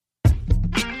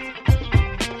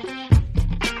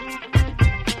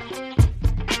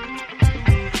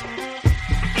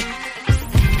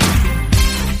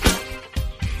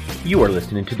You are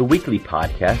listening to the weekly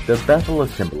podcast of Bethel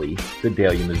Assembly,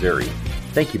 Sedalia, Missouri.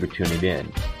 Thank you for tuning in.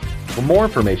 For more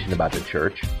information about the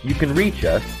church, you can reach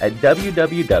us at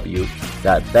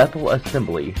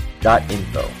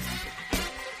www.bethelassembly.info.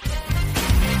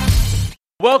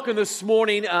 Welcome this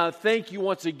morning. Thank you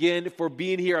once again for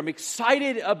being here. I'm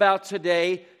excited about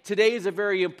today. Today is a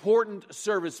very important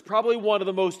service, probably one of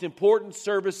the most important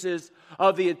services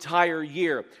of the entire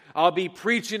year. I'll be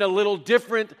preaching a little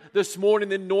different this morning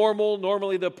than normal.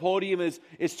 Normally the podium is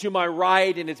to my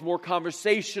right and it's more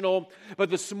conversational. But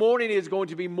this morning is going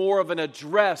to be more of an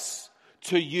address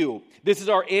to you. This is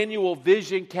our annual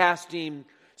vision casting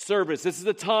service. This is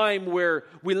a time where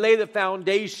we lay the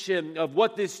foundation of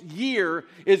what this year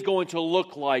is going to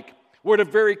look like. We're at a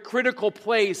very critical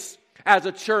place as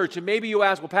a church. And maybe you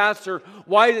ask, well, Pastor,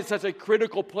 why is it such a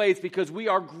critical place? Because we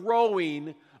are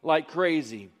growing like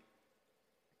crazy.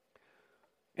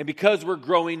 And because we're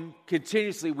growing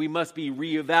continuously, we must be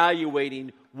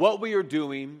reevaluating what we are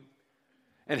doing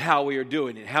and how we are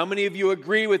doing it. How many of you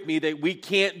agree with me that we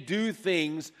can't do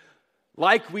things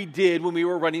like we did when we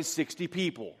were running 60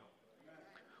 people?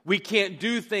 We can't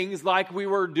do things like we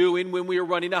were doing when we were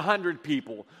running 100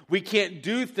 people. We can't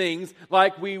do things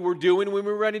like we were doing when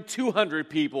we were running 200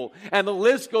 people. And the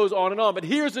list goes on and on. But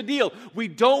here's the deal. We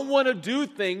don't want to do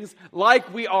things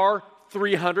like we are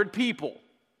 300 people.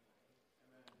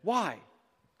 Why?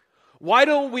 Why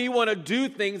don't we want to do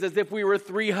things as if we were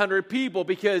 300 people?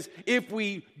 Because if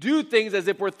we do things as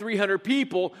if we're 300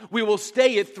 people, we will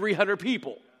stay at 300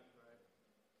 people.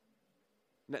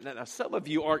 Now, some of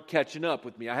you aren't catching up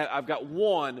with me. I've got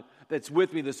one that's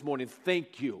with me this morning.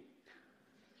 Thank you.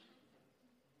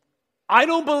 I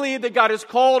don't believe that God has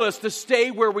called us to stay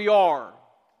where we are.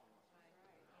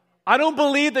 I don't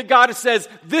believe that God says,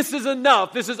 this is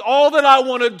enough. This is all that I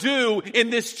want to do in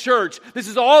this church. This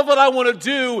is all that I want to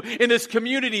do in this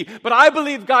community. But I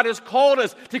believe God has called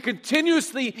us to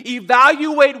continuously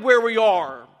evaluate where we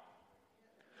are.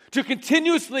 To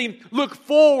continuously look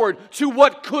forward to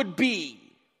what could be.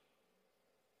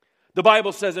 The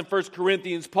Bible says in 1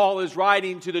 Corinthians, Paul is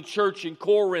writing to the church in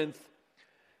Corinth,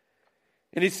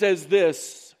 and he says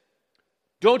this,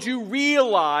 don't you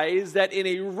realize that in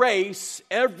a race,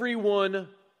 everyone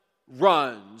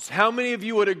runs? How many of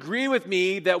you would agree with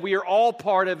me that we are all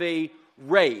part of a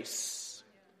race?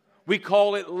 We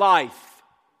call it life.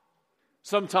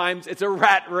 Sometimes it's a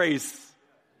rat race,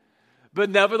 but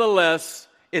nevertheless,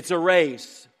 it's a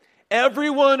race.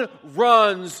 Everyone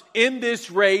runs in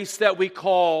this race that we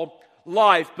call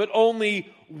life, but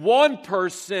only one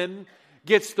person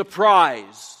gets the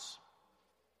prize.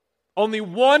 Only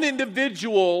one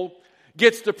individual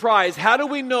gets the prize. How do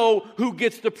we know who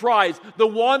gets the prize? The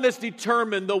one that's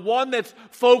determined, the one that's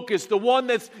focused, the one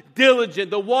that's diligent,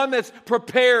 the one that's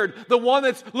prepared, the one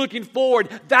that's looking forward.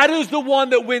 That is the one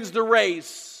that wins the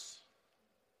race.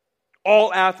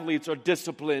 All athletes are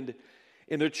disciplined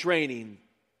in their training.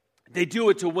 They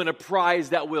do it to win a prize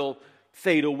that will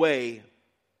fade away.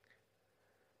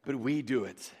 But we do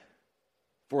it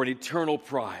for an eternal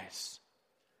prize.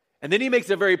 And then he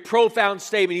makes a very profound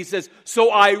statement. He says,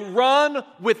 so I run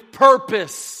with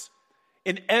purpose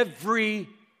in every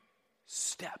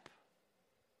step.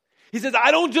 He says, I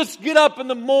don't just get up in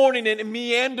the morning and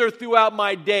meander throughout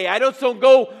my day. I don't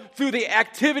go through the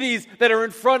activities that are in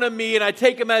front of me and I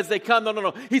take them as they come.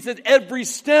 No. He says, every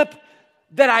step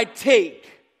that I take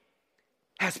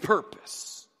has purpose.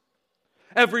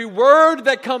 Every word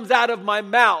that comes out of my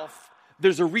mouth,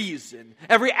 there's a reason.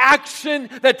 Every action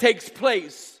that takes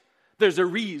place, there's a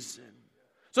reason.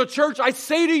 So church, I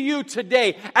say to you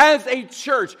today, as a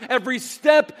church, every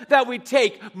step that we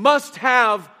take must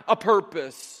have a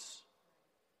purpose.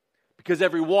 Because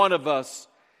every one of us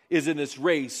is in this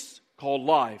race called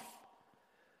life.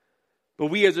 But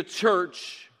we as a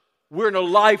church, we're in a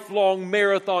lifelong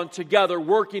marathon together,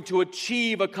 working to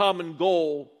achieve a common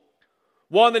goal.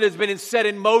 One that has been set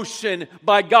in motion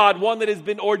by God, one that has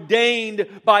been ordained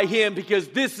by Him, because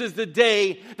this is the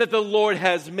day that the Lord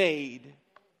has made.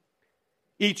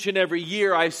 Each and every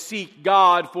year I seek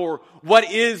God for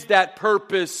what is that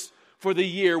purpose for the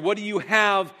year? What do you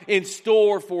have in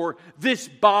store for this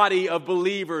body of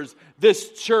believers,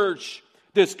 this church,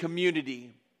 this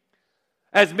community?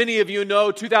 As many of you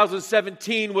know,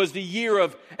 2017 was the year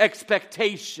of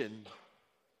expectation.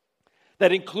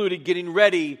 That included getting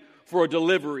ready for a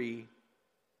delivery,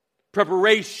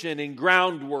 preparation and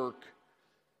groundwork.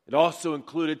 It also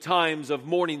included times of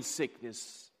morning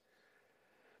sickness.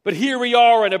 But here we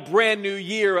are in a brand new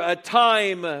year, a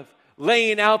time of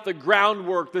laying out the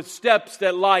groundwork, the steps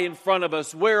that lie in front of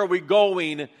us. Where are we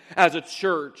going as a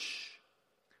church?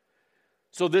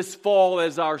 So this fall,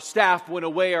 as our staff went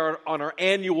away on our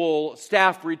annual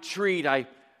staff retreat, I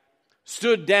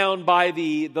stood down by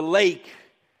the lake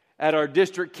at our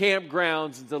district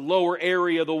campgrounds. The lower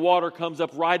area, the water comes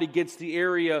up right against the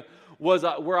area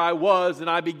where I was, and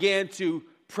I began to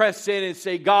press in and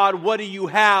say, God, what do you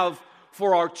have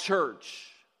for our church?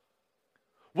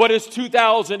 What does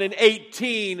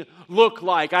 2018 look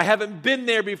like? I haven't been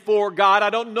there before, God. I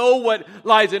don't know what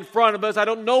lies in front of us. I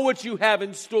don't know what you have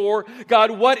in store.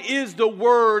 God, what is the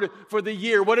word for the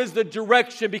year? What is the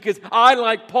direction? Because I,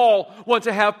 like Paul, want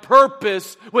to have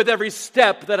purpose with every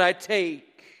step that I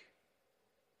take.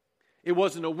 It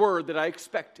wasn't a word that I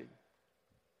expected.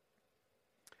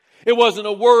 It wasn't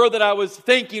a word that I was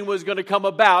thinking was going to come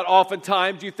about.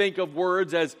 Oftentimes you think of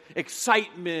words as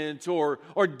excitement or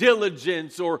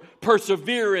diligence or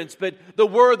perseverance, but the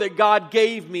word that God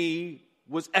gave me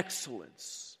was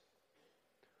excellence.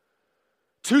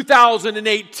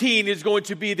 2018 is going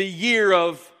to be the year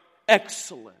of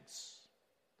excellence.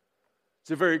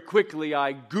 So very quickly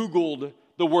I Googled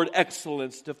the word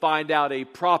excellence to find out a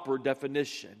proper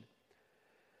definition.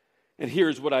 And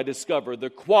here's what I discovered: the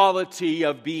quality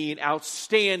of being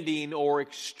outstanding or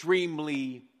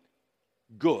extremely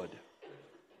good.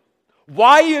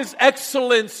 Why is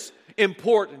excellence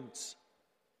important?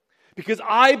 Because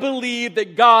I believe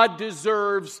that God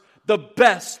deserves the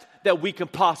best that we can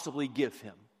possibly give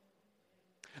Him.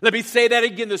 Let me say that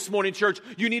again this morning, church.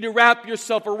 You need to wrap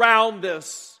yourself around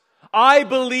this. I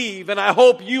believe, and I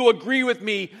hope you agree with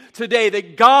me today,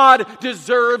 that God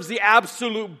deserves the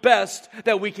absolute best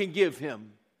that we can give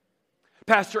Him.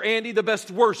 Pastor Andy, the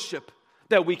best worship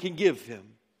that we can give Him.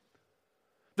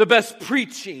 The best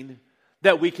preaching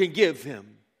that we can give Him.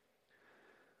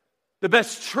 The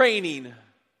best training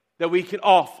that we can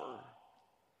offer.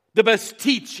 The best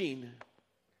teaching.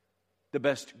 The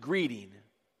best greeting.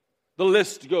 The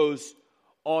list goes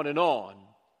on and on.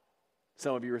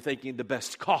 Some of you are thinking the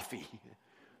best coffee.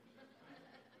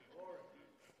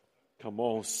 Come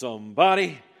on,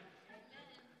 somebody.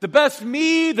 The best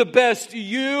me, the best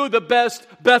you, the best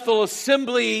Bethel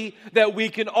Assembly that we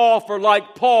can offer.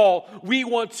 Like Paul, we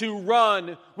want to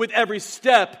run with every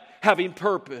step having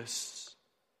purpose.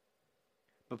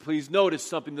 But please notice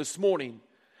something this morning.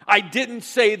 I didn't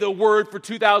say the word for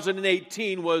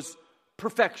 2018 was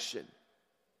perfection.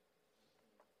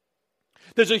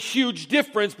 There's a huge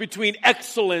difference between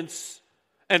excellence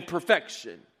and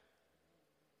perfection.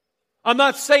 I'm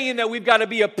not saying that we've got to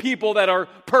be a people that are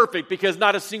perfect, because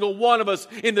not a single one of us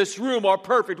in this room are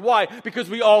perfect. Why? Because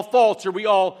we all falter, we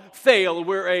all fail.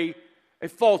 We're a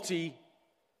faulty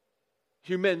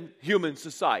human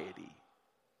society.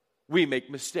 We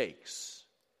make mistakes.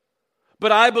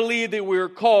 But I believe that we're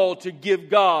called to give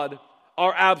God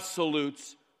our absolute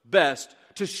best,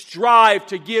 to strive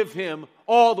to give Him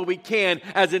all that we can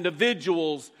as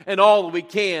individuals and all that we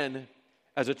can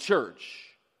as a church.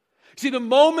 See, the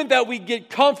moment that we get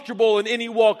comfortable in any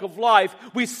walk of life,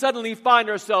 we suddenly find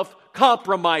ourselves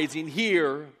compromising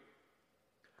here,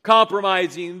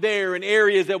 compromising there in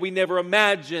areas that we never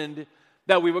imagined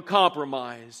that we would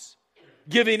compromise,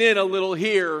 giving in a little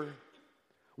here,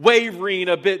 wavering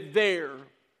a bit there,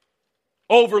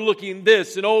 overlooking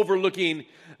this and overlooking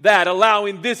that,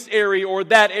 allowing this area or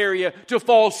that area to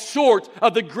fall short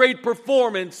of the great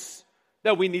performance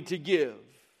that we need to give.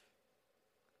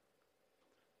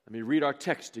 Let me read our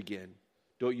text again.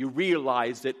 Don't you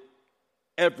realize that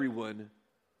everyone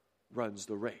runs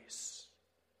the race?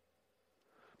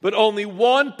 But only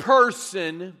one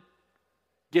person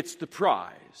gets the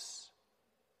prize.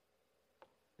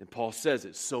 And Paul says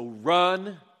it, so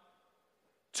run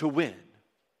to win.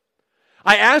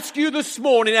 I ask you this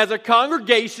morning, as a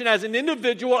congregation, as an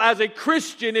individual, as a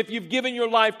Christian, if you've given your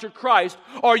life to Christ,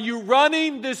 are you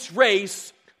running this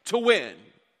race to win?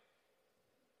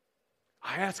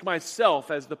 I ask myself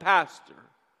as the pastor.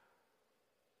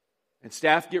 And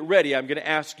staff, get ready. I'm going to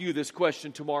ask you this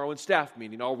question tomorrow in staff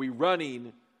meeting. Are we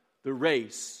running the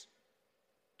race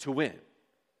to win?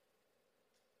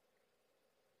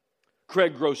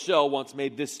 Craig Groeschel once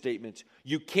made this statement: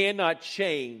 you cannot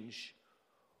change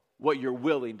what you're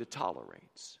willing to tolerate.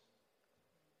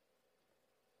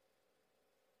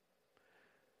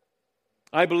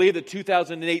 I believe that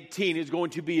 2018 is going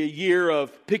to be a year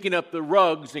of picking up the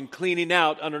rugs and cleaning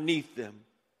out underneath them.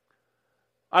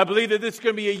 I believe that this is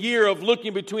going to be a year of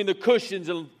looking between the cushions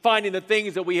and finding the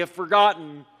things that we have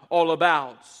forgotten all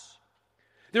about.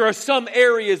 There are some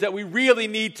areas that we really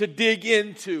need to dig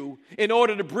into in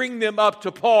order to bring them up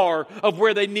to par of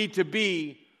where they need to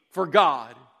be for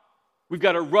God. We've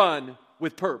got to run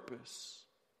with purpose.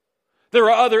 There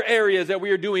are other areas that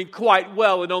we are doing quite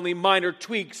well and only minor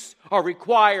tweaks are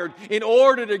required in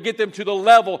order to get them to the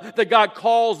level that God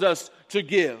calls us to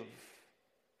give.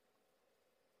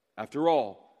 After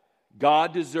all,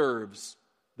 God deserves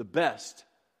the best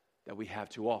that we have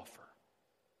to offer.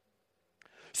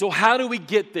 So how do we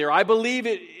get there? I believe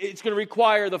it's going to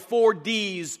require the 4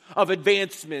 Ds of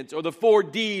advancement, or the 4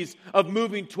 Ds of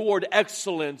moving toward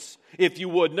excellence, if you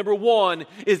would. Number 1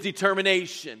 is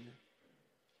determination.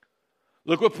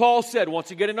 Look what Paul said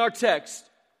once again in our text.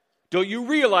 Don't you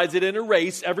realize that in a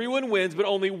race, everyone wins, but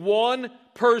only one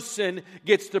person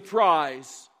gets the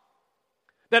prize?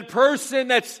 That person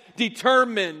that's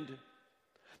determined,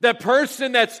 that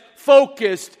person that's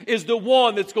focused is the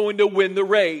one that's going to win the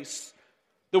race.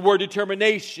 The word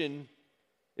determination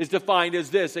is defined as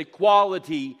this: a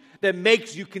quality that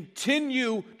makes you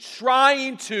continue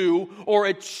trying to or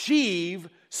achieve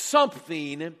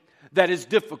something that is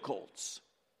difficult.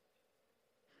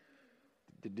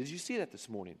 Did you see that this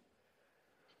morning?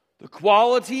 The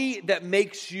quality that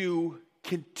makes you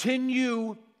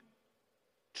continue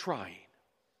trying.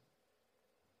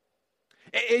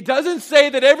 It doesn't say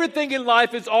that everything in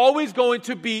life is always going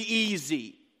to be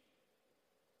easy.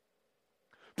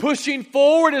 Pushing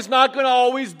forward is not going to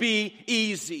always be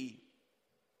easy.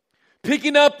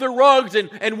 Picking up the rugs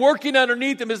and working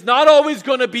underneath them is not always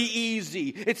going to be easy.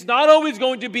 It's not always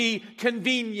going to be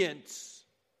convenient.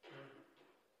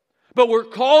 But we're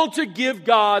called to give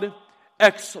God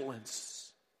excellence.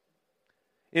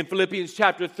 In Philippians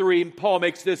chapter 3, Paul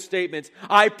makes this statement: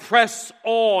 I press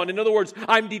on. In other words,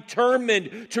 I'm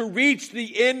determined to reach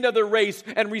the end of the race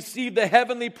and receive the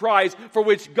heavenly prize for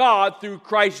which God, through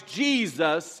Christ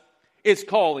Jesus, is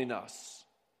calling us.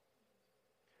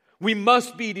 We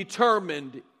must be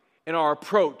determined in our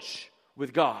approach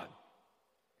with God.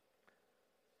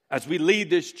 As we lead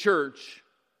this church,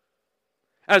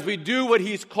 as we do what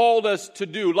He's called us to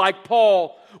do, like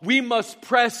Paul, we must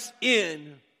press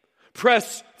in,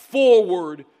 press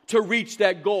forward to reach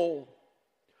that goal.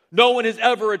 No one has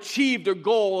ever achieved a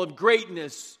goal of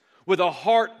greatness with a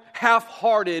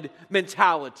half-hearted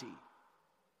mentality.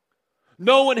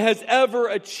 No one has ever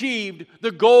achieved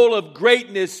the goal of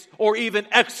greatness or even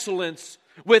excellence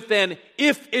with an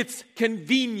 "if it's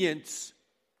convenience"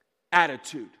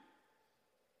 attitude.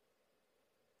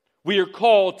 We are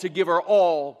called to give our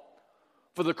all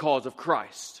for the cause of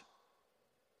Christ,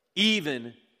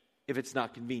 even if it's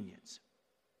not convenient,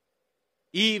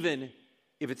 even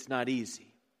if it's not easy.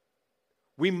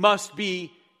 We must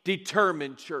be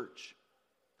determined, church.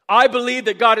 I believe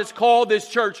that God has called this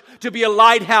church to be a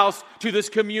lighthouse to this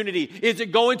community. Is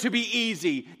it going to be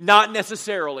easy? Not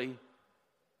necessarily.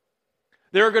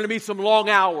 There are going to be some long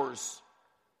hours.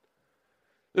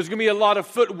 There's going to be a lot of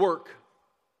footwork.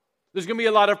 There's going to be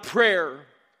a lot of prayer.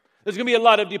 There's going to be a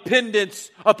lot of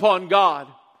dependence upon God.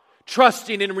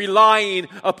 Trusting and relying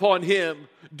upon Him.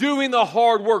 Doing the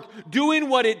hard work. Doing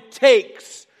what it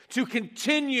takes to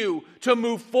continue to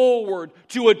move forward,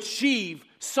 to achieve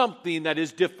something that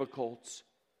is difficult.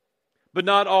 But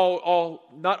not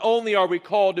only are we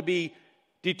called to be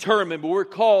determined, but we're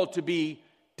called to be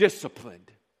disciplined.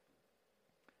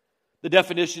 The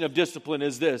definition of discipline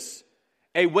is this: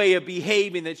 a way of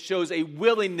behaving that shows a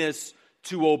willingness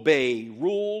to obey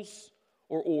rules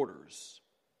or orders.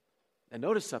 And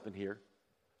notice something here.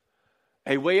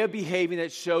 A way of behaving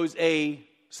that shows say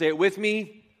it with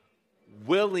me,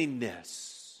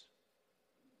 willingness.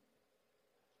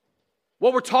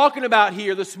 What we're talking about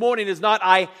here this morning is not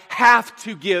I have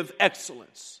to give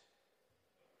excellence.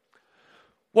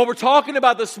 What we're talking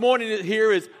about this morning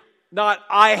here is not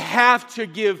I have to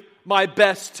give my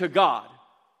best to God.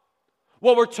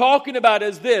 What we're talking about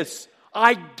is this: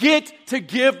 I get to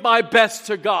give my best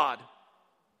to God.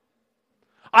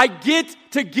 I get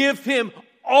to give Him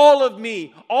all of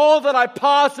me, all that I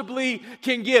possibly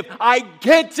can give. I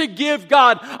get to give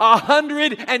God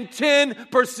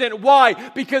 110%. Why?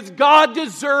 Because God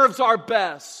deserves our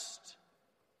best.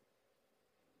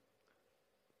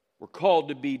 We're called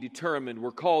to be determined.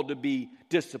 We're called to be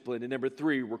disciplined. And number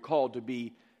 3, we're called to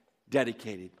be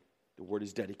dedicated. The word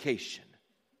is dedication.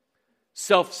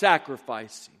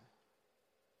 Self-sacrificing.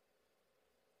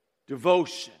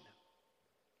 Devotion.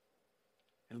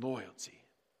 And loyalty.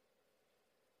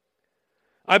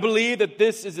 I believe that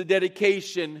this is a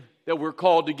dedication that we're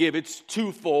called to give. It's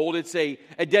twofold. It's a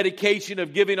dedication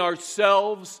of giving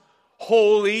ourselves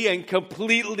wholly and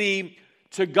completely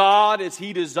to God as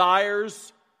He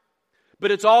desires.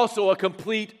 But it's also a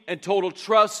complete and total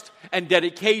trust and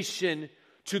dedication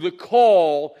to the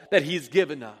call that He's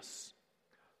given us.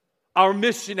 Our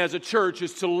mission as a church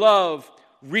is to love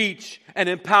reach and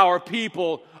empower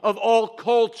people of all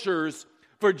cultures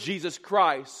for Jesus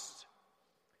Christ?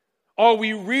 Are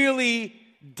we really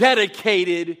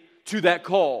dedicated to that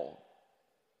call?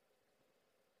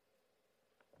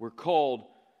 We're called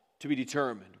to be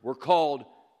determined. We're called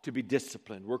to be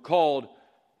disciplined. We're called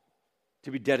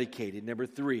to be dedicated. Number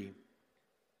 3,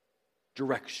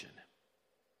 direction.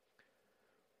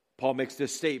 Paul makes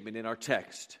this statement in our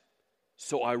text.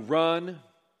 So I run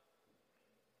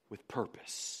with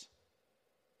purpose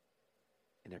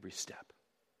in every step.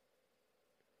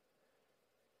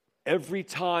 Every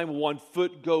time one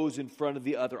foot goes in front of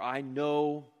the other, I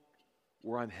know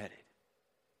where I'm headed.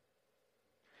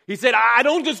 He said, I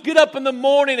don't just get up in the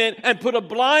morning and put a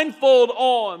blindfold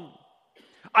on.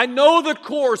 I know the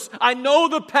course. I know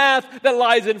the path that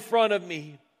lies in front of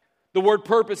me. The word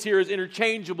purpose here is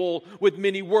interchangeable with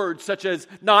many words, such as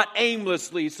not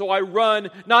aimlessly. So I run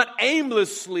not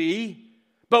aimlessly,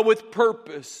 but with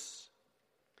purpose.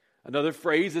 Another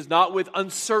phrase is not with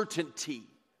uncertainty.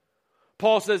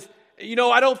 Paul says,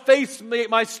 I don't face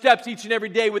my steps each and every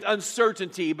day with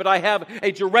uncertainty, but I have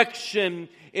a direction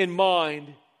in mind.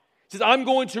 He says, I'm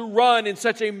going to run in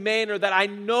such a manner that I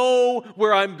know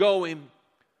where I'm going.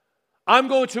 I'm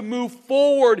going to move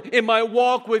forward in my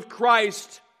walk with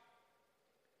Christ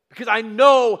because I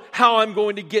know how I'm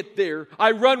going to get there.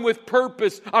 I run with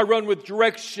purpose. I run with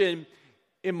direction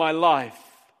in my life.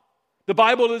 The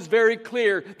Bible is very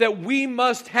clear that we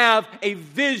must have a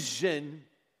vision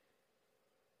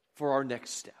for our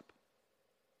next step.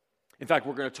 In fact,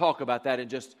 we're going to talk about that in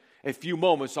just a few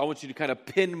moments. So I want you to kind of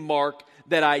pin mark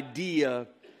that idea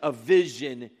of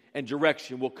vision and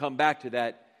direction. We'll come back to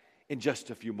that in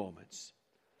just a few moments.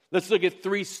 Let's look at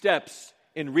 3 steps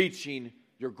in reaching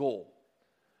your goal.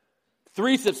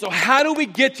 3 steps. So how do we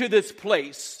get to this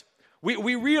place?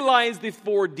 We realize the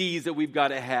 4 Ds that we've got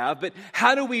to have, but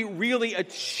how do we really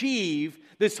achieve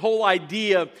this whole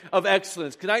idea of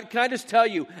excellence? Can I just tell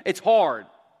you, it's hard.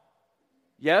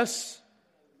 Yes?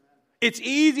 It's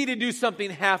easy to do something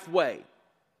halfway.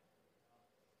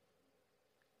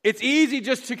 It's easy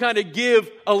just to kind of give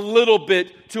a little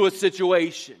bit to a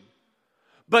situation.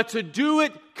 But to do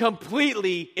it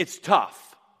completely, it's tough.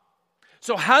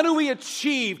 So how do we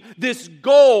achieve this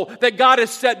goal that God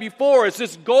has set before us,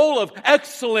 this goal of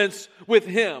excellence with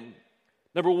Him?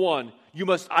 Number 1, you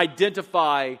must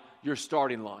identify your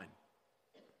starting line.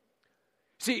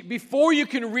 See, before you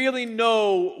can really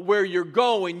know where you're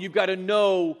going, you've got to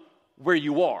know where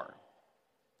you are.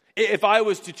 If I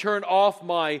was to turn off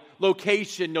my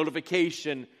location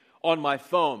notification on my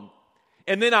phone,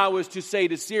 and then I was to say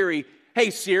to Siri, hey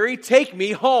Siri, take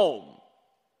me home.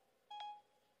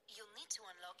 You'll need to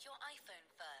unlock your iPhone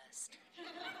first.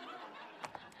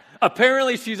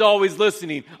 Apparently she's always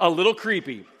listening, a little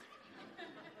creepy.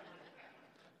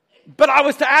 But I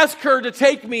was to ask her to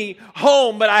take me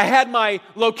home, but I had my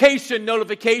location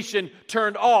notification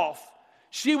turned off.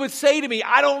 She would say to me,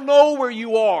 I don't know where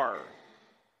you are.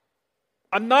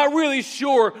 I'm not really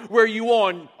sure where you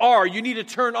are. You need to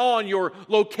turn on your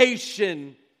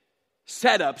location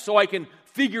setup so I can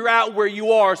figure out where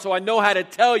you are, so I know how to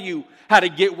tell you how to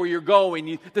get where you're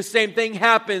going. The same thing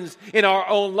happens in our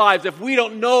own lives. If we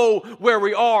don't know where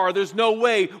we are, there's no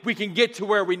way we can get to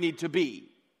where we need to be.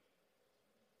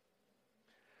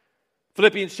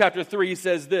 Philippians chapter 3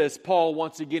 says this. Paul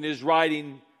once again is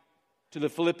writing to the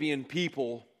Philippian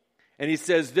people, and he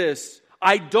says this,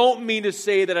 I don't mean to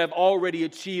say that I've already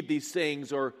achieved these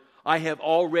things or I have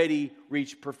already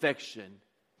reached perfection.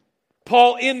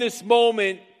 Paul, in this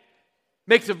moment,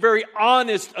 makes a very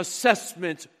honest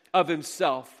assessment of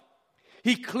himself.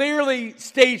 He clearly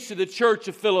states to the church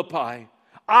of Philippi,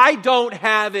 I don't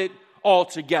have it all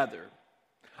together.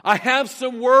 I have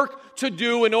some work to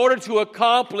do in order to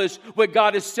accomplish what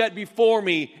God has set before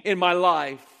me in my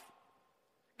life.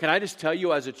 Can I just tell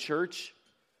you, as a church,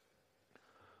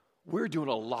 we're doing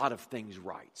a lot of things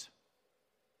right.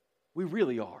 We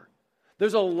really are.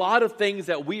 There's a lot of things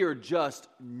that we are just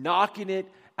knocking it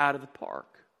out of the park.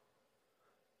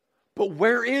 But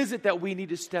where is it that we need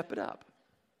to step it up?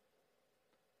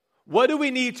 What do we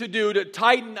need to do to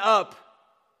tighten up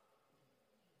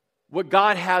what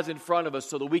God has in front of us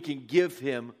so that we can give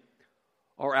Him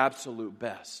our absolute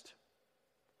best?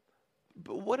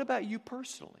 But what about you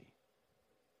personally?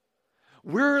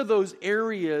 Where are those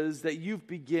areas that you've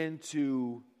begun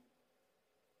to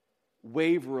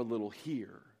waver a little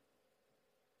here?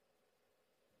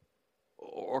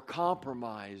 Or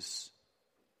compromise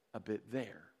a bit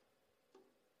there?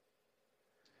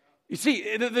 You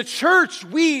see, the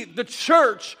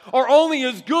church are only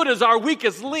as good as our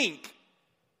weakest link.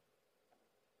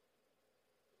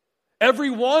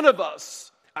 Every one of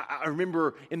us I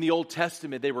remember in the Old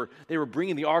Testament, they were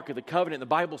bringing the Ark of the Covenant. The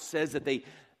Bible says that they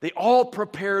all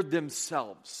prepared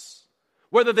themselves.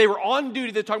 Whether they were on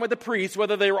duty, they're talking about the priests,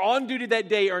 whether they were on duty that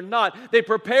day or not, they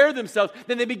prepared themselves.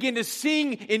 Then they begin to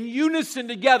sing in unison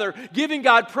together, giving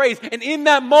God praise. And in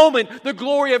that moment, the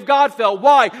glory of God fell.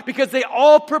 Why? Because they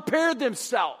all prepared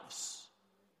themselves.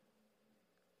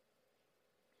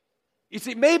 You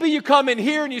see, maybe you come in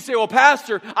here and you say, well,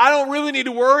 Pastor, I don't really need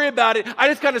to worry about it. I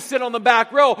just kind of sit on the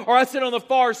back row, or I sit on the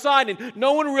far side and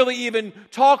no one really even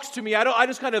talks to me. I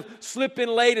just kind of slip in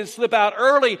late and slip out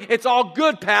early. It's all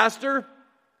good, Pastor.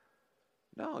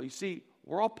 No, you see,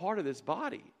 we're all part of this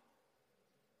body.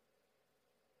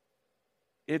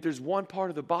 If there's one part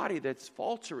of the body that's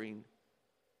faltering,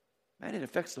 man, it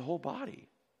affects the whole body.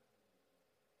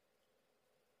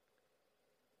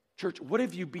 Church, what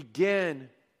if you begin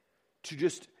to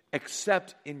just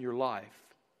accept in your life?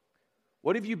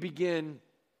 What have you begun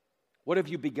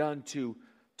to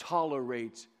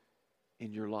tolerate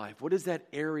in your life? What is that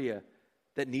area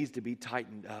that needs to be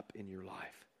tightened up in your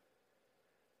life?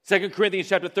 2 Corinthians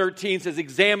chapter 13 says,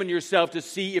 examine yourself to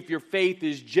see if your faith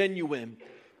is genuine.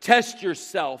 Test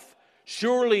yourself.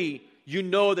 Surely you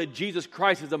know that Jesus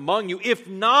Christ is among you. If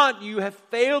not, you have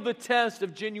failed the test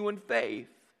of genuine faith.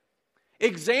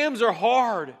 Exams are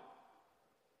hard.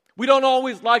 We don't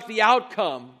always like the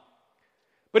outcome.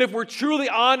 But if we're truly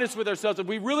honest with ourselves, if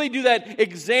we really do that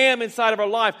exam inside of our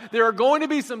life, there are going to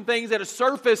be some things that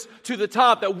surface to the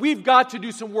top that we've got to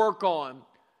do some work on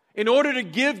in order to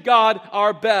give God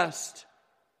our best.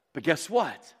 But guess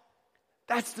what?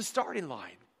 That's the starting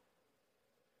line.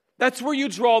 That's where you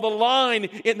draw the line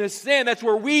in the sand. That's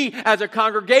where we as a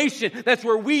congregation, that's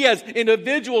where we as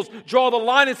individuals draw the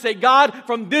line and say, God,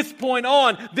 from this point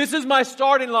on, this is my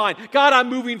starting line. God, I'm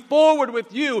moving forward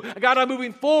with you. God, I'm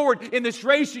moving forward in this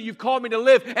race that you've called me to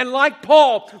live. And like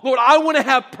Paul, Lord, I want to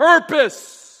have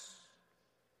purpose.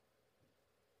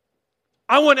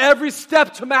 I want every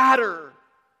step to matter.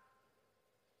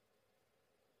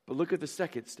 But look at the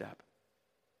second step.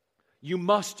 You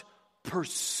must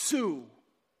pursue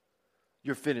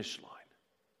your finish line.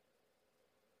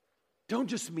 Don't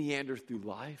just meander through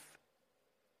life.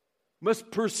 Must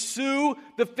pursue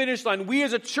the finish line. We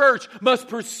as a church must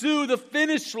pursue the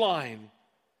finish line.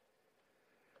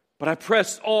 But I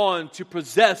press on to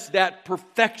possess that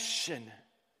perfection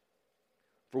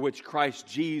for which Christ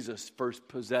Jesus first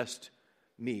possessed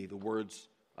me. The words,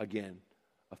 again,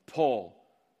 of Paul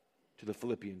to the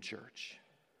Philippian church.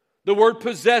 The word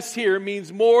possess here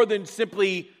means more than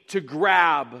simply to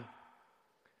grab.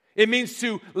 It means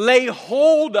to lay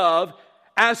hold of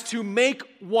as to make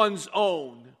one's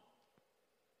own.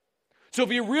 So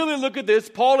if you really look at this,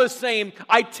 Paul is saying,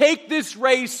 I take this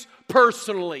race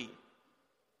personally.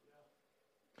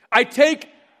 I take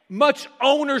much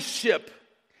ownership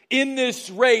in this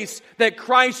race that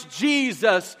Christ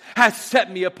Jesus has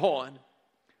set me upon.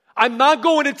 I'm not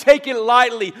going to take it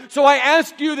lightly. So I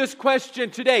ask you this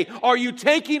question today. Are you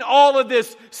taking all of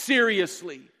this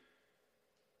seriously?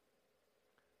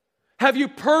 Have you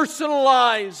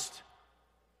personalized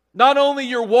not only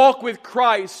your walk with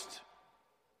Christ,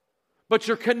 but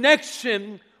your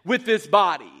connection with this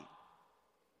body?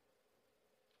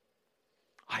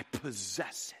 I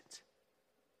possess it.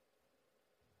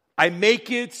 I make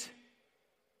it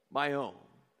my own.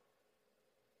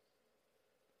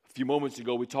 A few moments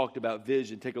ago, we talked about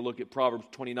vision. Take a look at Proverbs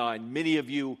 29. Many of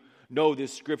you know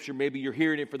this scripture. Maybe you're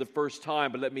hearing it for the first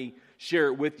time, but let me share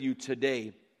it with you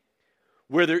today.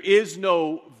 Where there is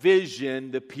no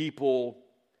vision, the people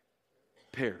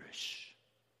perish.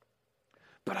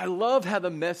 But I love how the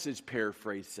Message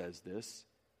paraphrase says this.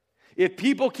 If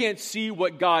people can't see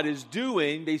what God is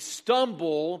doing, they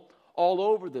stumble all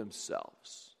over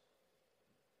themselves.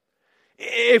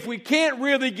 If we can't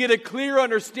really get a clear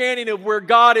understanding of where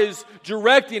God is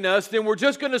directing us, then we're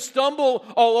just going to stumble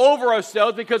all over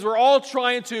ourselves because we're all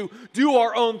trying to do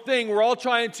our own thing. We're all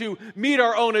trying to meet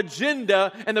our own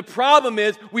agenda. And the problem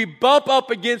is we bump up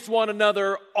against one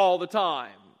another all the time.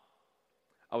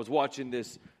 I was watching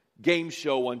this game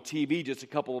show on TV just a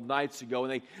couple of nights ago,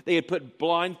 and they had put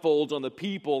blindfolds on the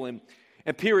people, and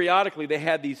periodically they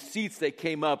had these seats that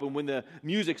came up, and when the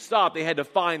music stopped, they had to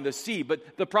find the seat.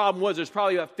 But the problem was there's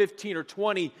probably about 15 or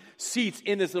 20 seats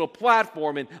in this little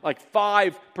platform and like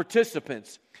 5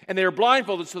 participants. And they were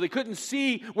blindfolded, so they couldn't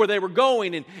see where they were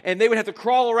going, and they would have to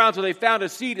crawl around till they found a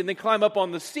seat and then climb up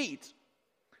on the seat.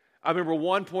 I remember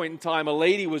one point in time, a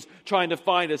lady was trying to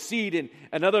find a seat, and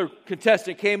another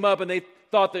contestant came up, and they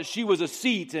thought that she was a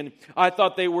seat, and I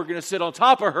thought they were going to sit on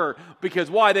top of her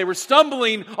because why? They were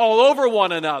stumbling all over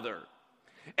one another.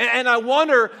 And I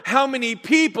wonder how many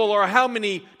people or how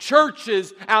many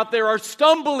churches out there are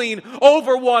stumbling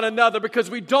over one another because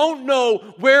we don't know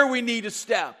where we need to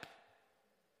step.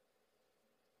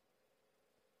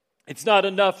 It's not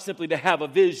enough simply to have a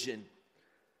vision.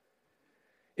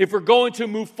 If we're going to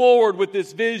move forward with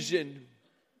this vision,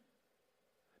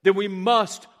 then we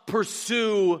must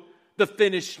pursue the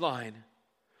finish line.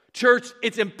 Church,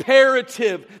 it's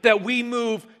imperative that we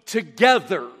move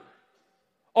together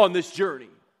on this journey.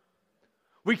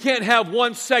 We can't have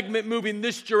one segment moving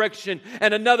this direction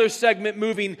and another segment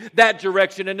moving that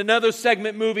direction and another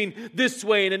segment moving this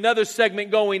way and another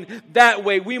segment going that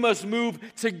way. We must move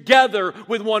together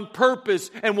with one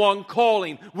purpose and one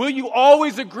calling. Will you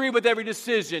always agree with every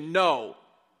decision? No.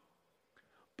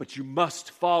 But you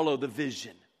must follow the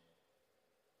vision.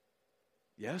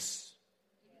 Yes?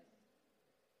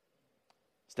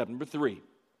 Step number 3.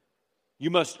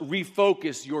 You must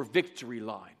refocus your victory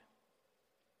line.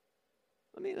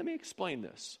 Let me explain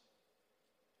this.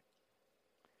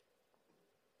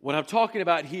 What I'm talking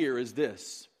about here is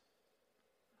this.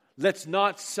 Let's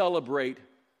not celebrate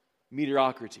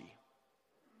mediocrity.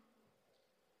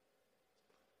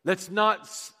 Let's not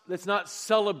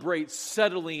celebrate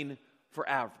settling for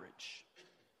average.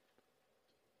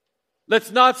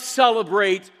 Let's not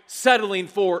celebrate settling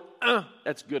for,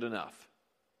 that's good enough.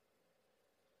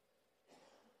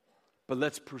 But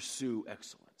let's pursue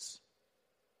excellence.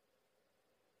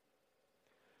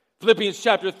 Philippians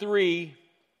chapter 3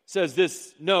 says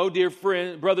this, "No, dear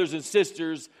friends, brothers and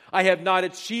sisters, I have not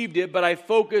achieved it, but I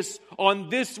focus on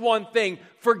this one thing,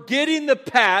 forgetting the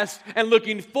past and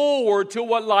looking forward to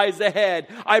what lies ahead.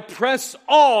 I press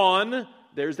on,"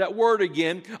 there's that word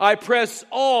again, "I press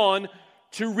on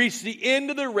to reach the end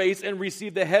of the race and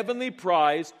receive the heavenly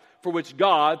prize for which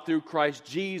God, through Christ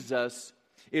Jesus,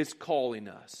 is calling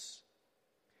us."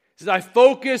 He says, I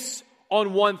focus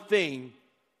on one thing,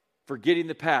 forgetting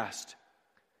the past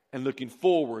and looking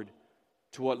forward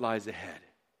to what lies ahead.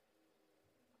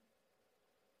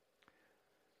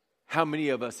 How many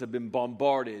of us have been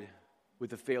bombarded with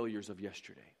the failures of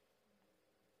yesterday?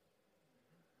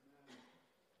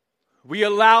 We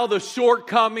allow the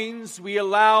shortcomings, we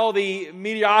allow the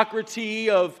mediocrity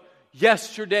of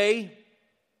yesterday.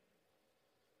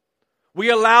 We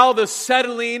allow the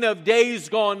settling of days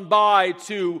gone by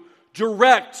to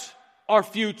direct our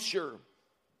future.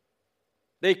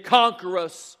 They conquer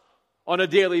us on a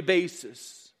daily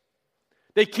basis.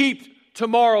 They keep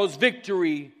tomorrow's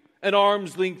victory an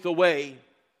arm's length away.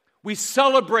 We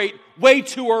celebrate way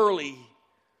too early.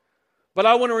 But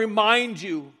I want to remind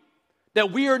you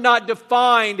that we are not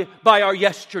defined by our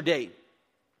yesterday.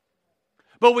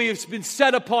 But we have been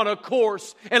set upon a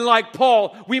course. And like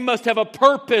Paul, we must have a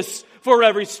purpose for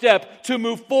every step to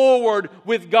move forward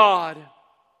with God.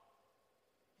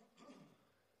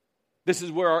 This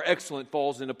is where our excellence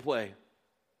falls into play.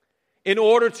 In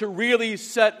order to really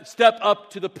step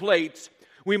up to the plate,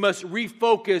 we must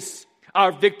refocus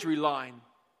our victory line.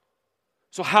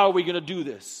 So how are we going to do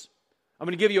this? I'm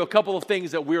going to give you a couple of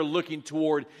things that we're looking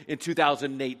toward in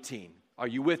 2018. Are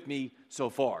you with me so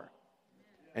far?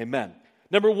 Amen.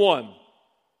 Number 1,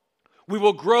 we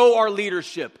will grow our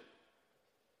leadership.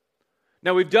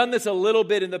 Now, we've done this a little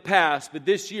bit in the past, but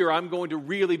this year I'm going to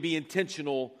really be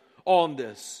intentional on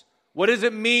this. What does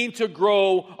it mean to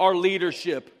grow our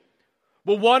leadership?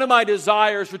 Well, one of my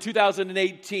desires for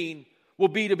 2018 will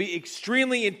be to be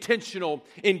extremely intentional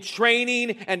in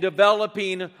training and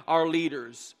developing our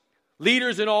leaders.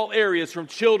 Leaders in all areas, from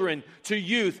children to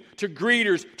youth to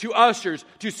greeters to ushers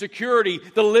to security.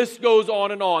 The list goes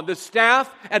on and on. The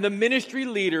staff and the ministry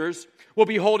leaders will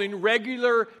be holding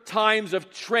regular times of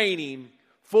training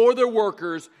for their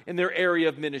workers in their area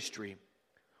of ministry.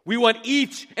 We want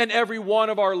each and every one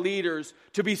of our leaders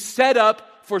to be set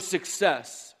up for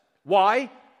success. Why?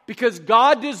 Because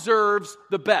God deserves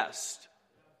the best.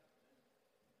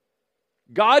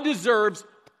 God deserves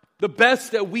the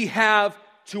best that we have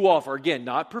to offer. Again,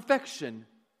 not perfection,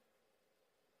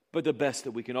 but the best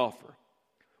that we can offer.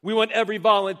 We want every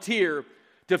volunteer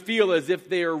to feel as if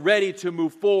they are ready to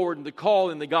move forward in the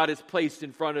calling that God has placed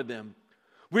in front of them.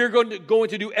 We're going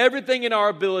to do everything in our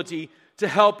ability to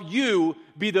help you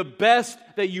be the best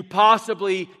that you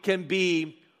possibly can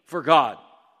be for God.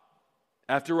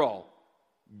 After all,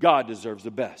 God deserves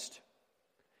the best.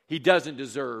 He doesn't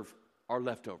deserve our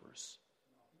leftovers.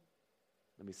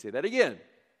 Let me say that again.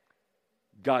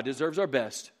 God deserves our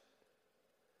best.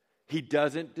 He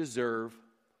doesn't deserve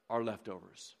our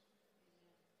leftovers.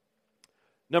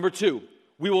 Number 2,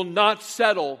 we will not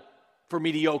settle for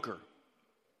mediocre.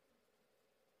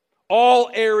 All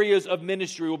areas of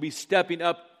ministry will be stepping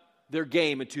up their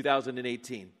game in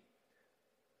 2018.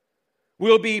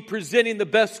 We'll be presenting the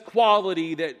best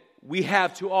quality that we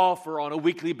have to offer on a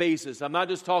weekly basis. I'm not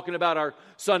just talking about our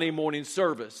Sunday morning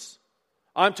service.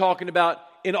 I'm talking about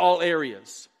in all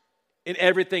areas, in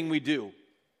everything we do.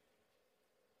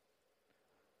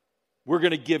 We're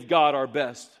going to give God our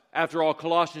best. After all,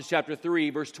 Colossians chapter 3,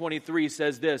 verse 23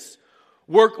 says this,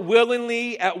 work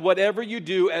willingly at whatever you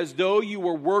do as though you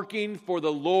were working for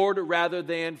the Lord rather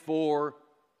than for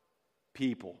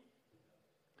people.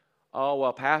 Oh,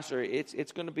 well, Pastor,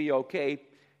 it's going to be okay.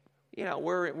 You know,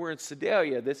 we're in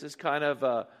Sedalia. This is kind of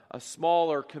a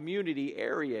smaller community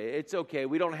area. It's okay.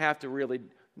 We don't have to really...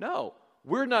 No,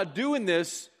 we're not doing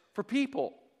this for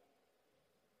people.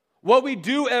 What we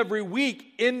do every week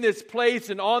in this place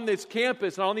and on this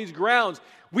campus and on these grounds,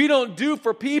 we don't do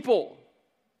for people.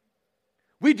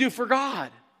 We do for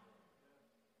God.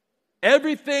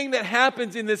 Everything that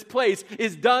happens in this place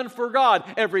is done for God.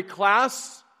 Every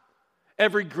class,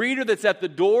 every greeter that's at the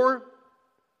door,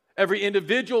 every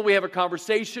individual we have a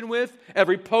conversation with,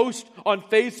 every post on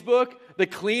Facebook, the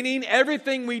cleaning,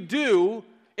 everything we do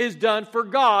is done for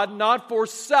God, not for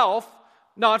self,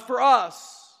 not for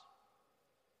us.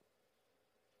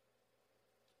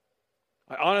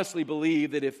 I honestly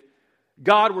believe that if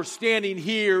God were standing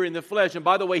here in the flesh, and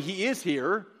by the way, He is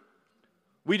here,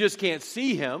 we just can't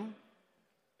see Him.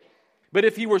 But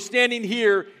if He were standing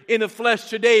here in the flesh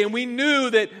today, and we knew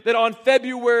that on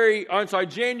January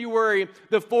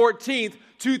the 14th,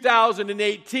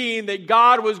 2018, that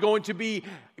God was going to be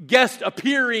guest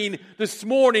appearing this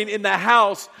morning in the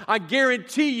house, I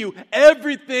guarantee you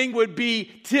everything would be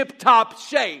tip-top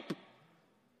shape.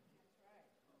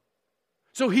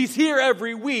 So He's here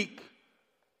every week,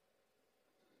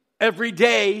 every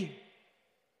day.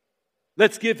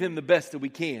 Let's give Him the best that we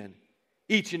can.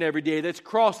 Each and every day. Let's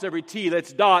cross every T.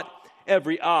 Let's dot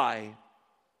every I.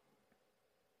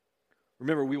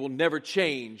 Remember, we will never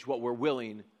change what we're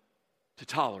willing to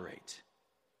tolerate.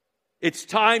 It's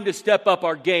time to step up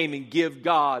our game and give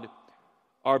God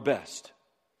our best.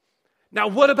 Now,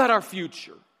 what about our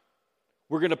future?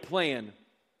 We're going to plan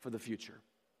for the future.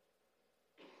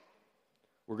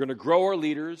 We're going to grow our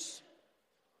leaders.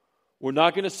 We're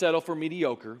not going to settle for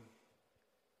mediocre.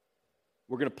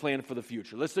 We're going to plan for the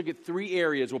future. Let's look at 3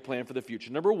 areas we'll plan for the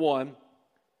future. Number 1,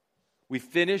 we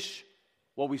finish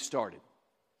what we started.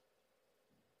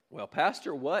 Well,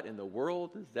 Pastor, what in the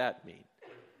world does that mean?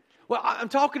 Well, I'm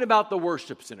talking about the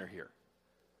worship center here.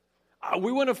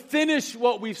 We want to finish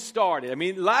what we've started. I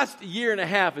mean, last year and a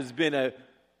half has been an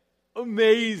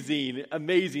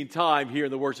amazing time here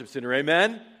in the worship center.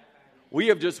 Amen? We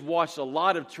have just watched a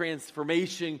lot of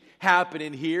transformation happen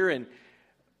in here, and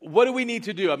what do we need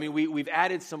to do? I mean, we've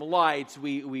added some lights,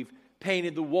 we've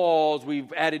painted the walls,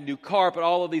 we've added new carpet,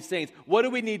 all of these things. What do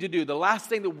we need to do? One of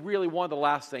the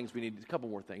last things we need, a couple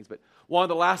more things, but one of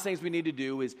the last things we need to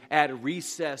do is add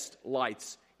recessed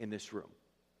lights in this room.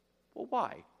 Well,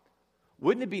 why?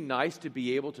 Wouldn't it be nice to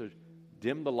be able to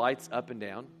dim the lights up and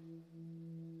down?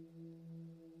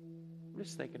 I'm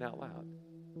just thinking out loud.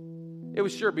 It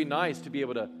would sure be nice to be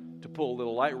able to pull a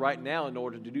little light right now. In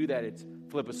order to do that, it's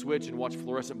flip a switch and watch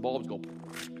fluorescent bulbs go.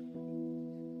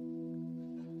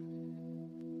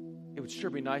 It would sure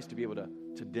be nice to be able to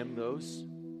dim those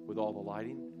with all the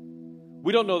lighting.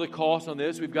 We don't know the cost on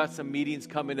this. We've got some meetings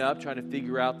coming up trying to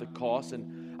figure out the cost,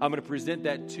 and I'm going to present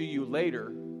that to you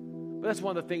later. But that's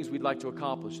one of the things we'd like to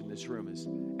accomplish in this room is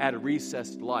add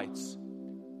recessed lights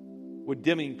with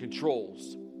dimming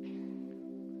controls.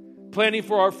 Planning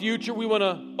for our future, we want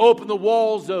to open the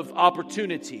walls of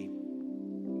opportunity.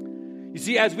 You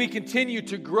see, as we continue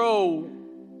to grow,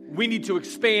 we need to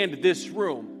expand this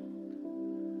room.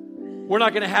 We're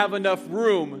not going to have enough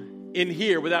room in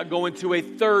here without going to a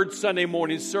 3rd Sunday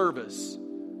morning service.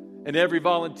 And every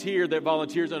volunteer that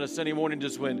volunteers on a Sunday morning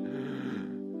just went,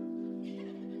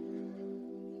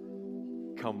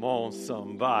 come on,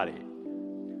 somebody.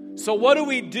 So what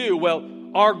do? Well,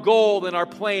 our goal and our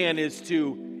plan is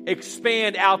to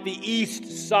expand out the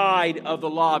east side of the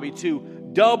lobby, to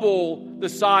double the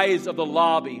size of the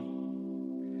lobby,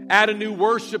 add a new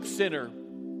worship center,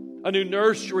 a new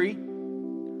nursery,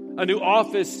 a new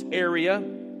office area.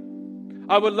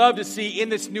 I would love to see in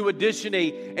this new addition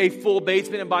a full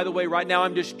basement. And by the way, right now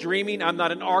I'm just dreaming. I'm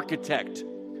not an architect,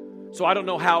 so I don't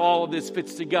know how all of this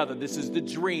fits together. This is the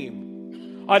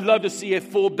dream. I'd love to see a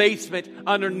full basement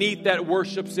underneath that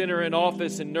worship center and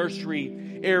office and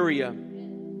nursery area.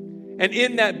 And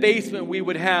in that basement, we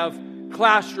would have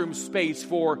classroom space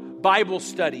for Bible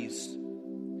studies,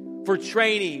 for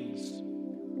trainings,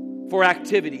 for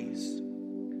activities.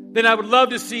 Then I would love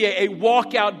to see a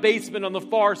walkout basement on the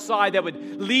far side that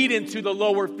would lead into the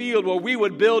lower field where we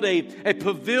would build a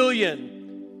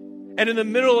pavilion And in the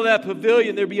middle of that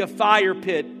pavilion, there'd be a fire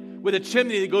pit with a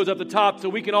chimney that goes up the top so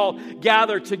we can all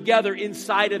gather together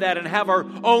inside of that and have our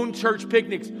own church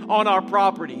picnics on our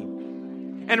property.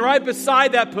 And right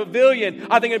beside that pavilion,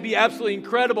 I think it'd be absolutely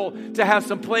incredible to have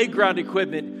some playground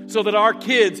equipment so that our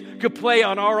kids could play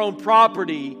on our own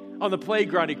property on the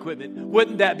playground equipment.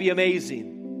 Wouldn't that be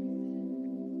amazing?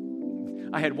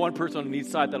 I had one person on the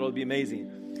east side that would be amazing.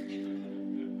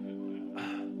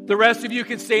 The rest of you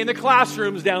can stay in the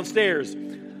classrooms downstairs.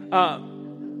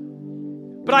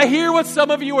 But I hear what some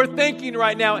of you are thinking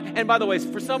right now. And by the way,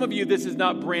 for some of you, this is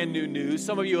not brand new news.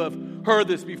 Some of you have heard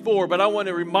this before, but I want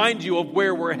to remind you of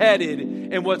where we're headed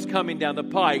and what's coming down the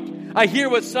pike. I hear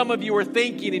what some of you are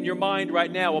thinking in your mind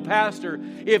right now. Well, Pastor,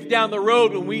 if down the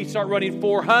road when we start running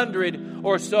 400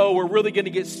 or so, we're really going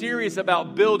to get serious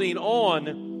about building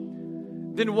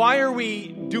on, then why are we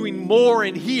doing more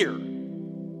in here?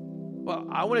 Well,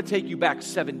 I want to take you back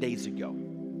 7 days ago.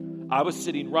 I was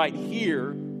sitting right here,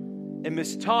 and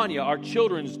Miss Tanya, our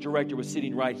children's director, was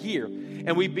sitting right here.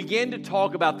 And we began to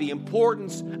talk about the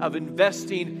importance of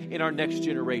investing in our next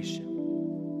generation.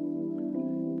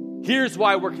 Here's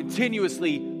why we're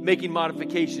continuously making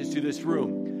modifications to this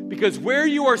room. Because where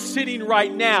you are sitting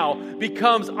right now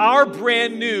becomes our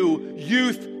brand new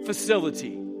youth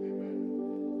facility.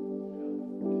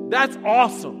 That's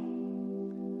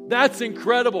awesome. That's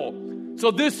incredible. So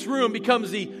this room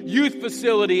becomes the youth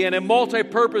facility and a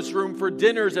multi-purpose room for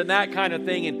dinners and that kind of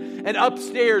thing. And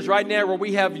upstairs right now where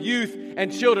we have youth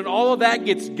and children, all of that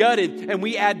gets gutted and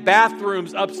we add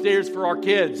bathrooms upstairs for our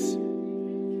kids.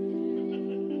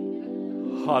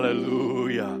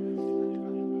 Hallelujah.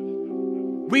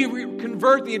 We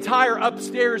convert the entire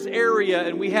upstairs area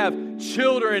and we have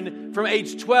children from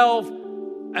age 12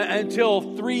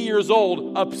 until 3 years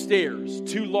old upstairs.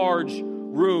 2 large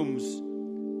rooms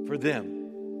for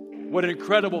them. What an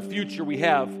incredible future we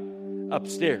have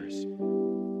upstairs.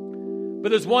 But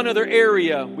there's one other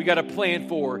area we got to plan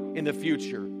for in the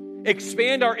future.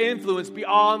 Expand our influence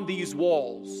beyond these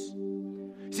walls.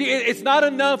 See, it's not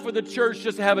enough for the church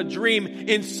just to have a dream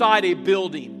inside a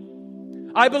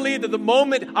building. I believe that the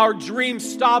moment our dream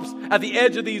stops at the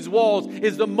edge of these walls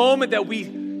is the moment that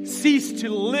we cease to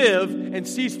live and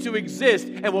cease to exist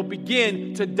and will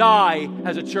begin to die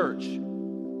as a church.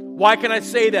 Why can I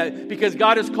say that? Because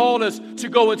God has called us to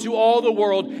go into all the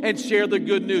world and share the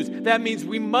good news. That means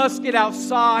we must get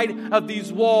outside of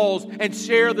these walls and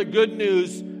share the good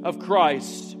news of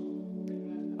Christ.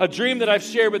 A dream that I've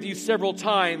shared with you several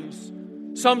times.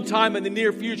 Sometime in the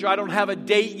near future, I don't have a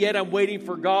date yet. I'm waiting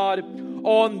for God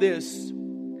on this.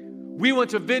 We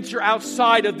want to venture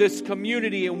outside of this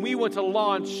community and we want to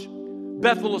launch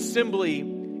Bethel Assembly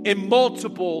in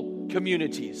multiple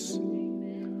communities.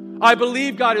 I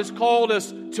believe God has called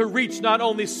us to reach not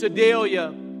only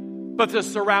Sedalia, but the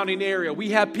surrounding area.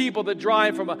 We have people that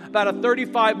drive from about a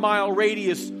 35-mile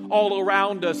radius all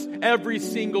around us every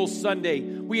single Sunday.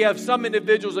 We have some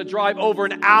individuals that drive over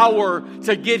an hour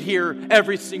to get here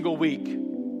every single week.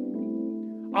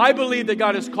 I believe that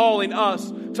God is calling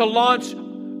us to launch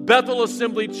Bethel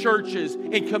Assembly churches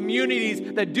in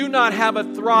communities that do not have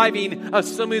a thriving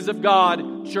Assemblies of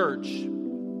God church.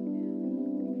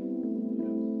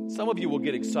 Some of you will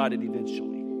get excited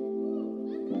eventually.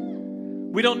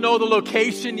 We don't know the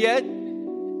location yet.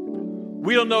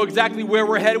 We don't know exactly where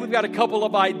we're headed. We've got a couple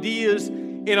of ideas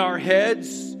in our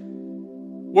heads.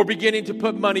 We're beginning to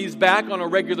put monies back on a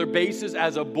regular basis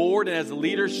as a board and as a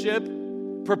leadership,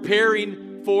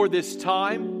 preparing for this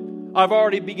time. I've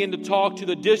already begun to talk to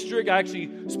the district. I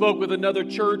actually spoke with another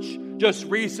church just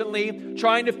recently,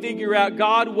 trying to figure out,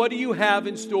 God, what do you have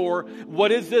in store? What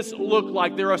does this look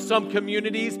like? There are some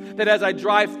communities that as I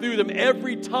drive through them,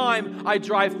 every time I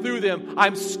drive through them,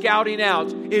 I'm scouting out,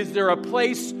 is there a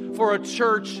place for a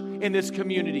church in this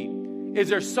community? Is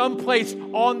there some place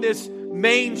on this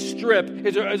main strip?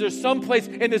 Is there some place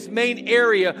in this main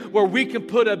area where we can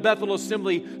put a Bethel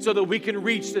Assembly so that we can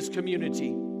reach this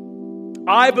community?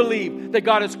 I believe that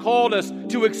God has called us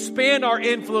to expand our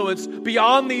influence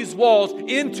beyond these walls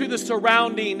into the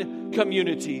surrounding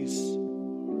communities.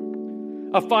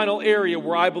 A final area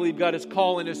where I believe God is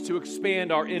calling us to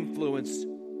expand our influence.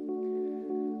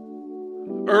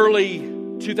 Early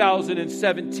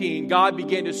 2017, God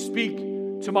began to speak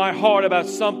to my heart about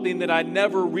something that I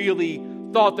never really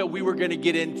thought that we were going to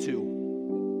get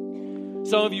into.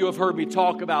 Some of you have heard me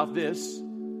talk about this.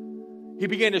 He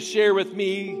began to share with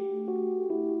me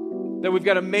that we've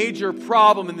got a major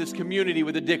problem in this community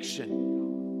with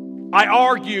addiction. I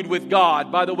argued with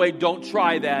God. By the way, don't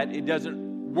try that. It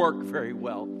doesn't work very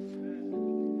well.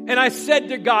 And I said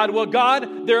to God, well,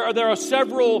 God, there are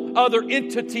several other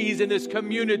entities in this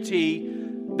community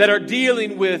that are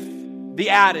dealing with the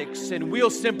addicts, and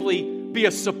we'll simply be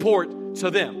a support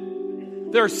to them.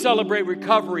 There are Celebrate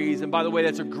Recoveries, and by the way,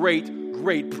 that's a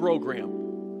great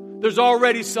program. There's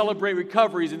already Celebrate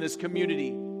Recoveries in this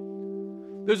community.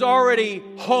 There's already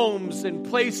homes and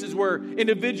places where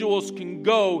individuals can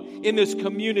go in this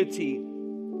community.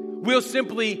 We'll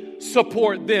simply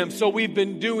support them. So we've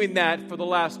been doing that for the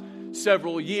last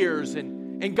several years.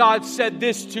 And God said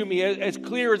this to me, as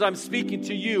clear as I'm speaking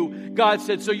to you. God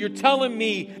said, so you're telling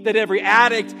me that every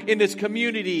addict in this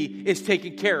community is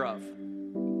taken care of?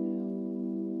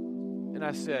 And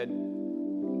I said,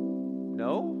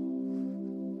 no,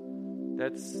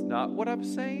 that's not what I'm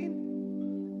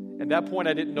saying. At that point,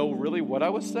 I didn't know really what I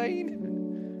was saying.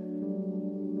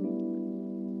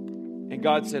 And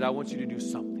God said, I want you to do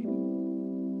something.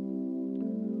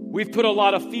 We've put a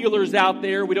lot of feelers out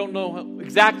there. We don't know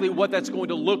exactly what that's going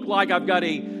to look like. I've got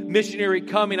a missionary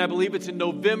coming, I believe it's in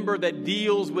November, that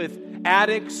deals with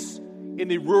addicts in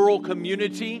the rural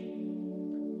community.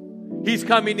 He's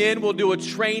coming in. We'll do a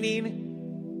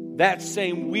training that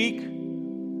same week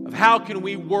of how can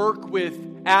we work with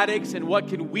addicts and what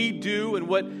can we do and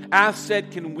what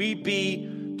asset can we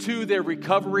be to their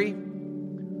recovery.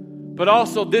 But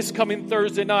also this coming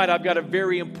Thursday night, I've got a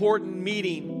very important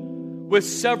meeting with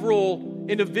several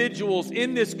individuals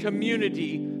in this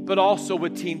community, but also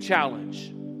with Teen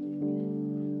Challenge.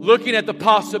 Looking at the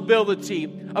possibility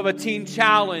of a Teen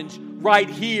Challenge right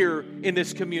here in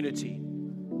this community.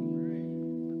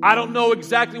 I don't know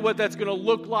exactly what that's going to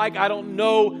look like. I don't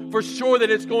know for sure that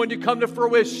it's going to come to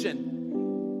fruition.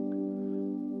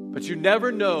 But you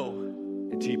never know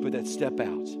until you put that step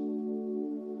out.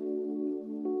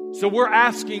 So we're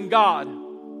asking God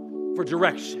for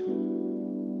direction.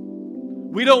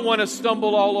 We don't want to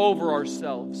stumble all over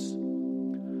ourselves,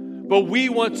 but we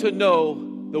want to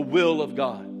know the will of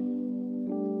God.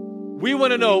 We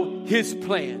want to know His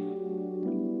plan.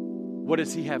 What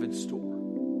does He have in store?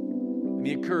 Let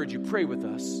me encourage you, pray with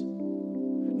us.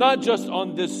 Not just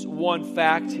on this one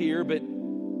fact here, but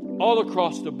all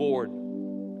across the board.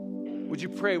 Would you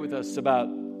pray with us about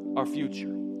our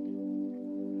future?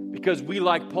 Because we,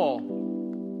 like Paul,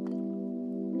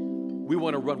 we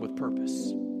want to run with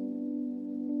purpose.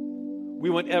 We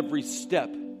want every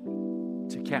step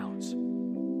to count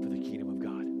for the kingdom of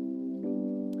God.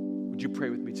 Would you pray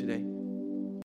with me today?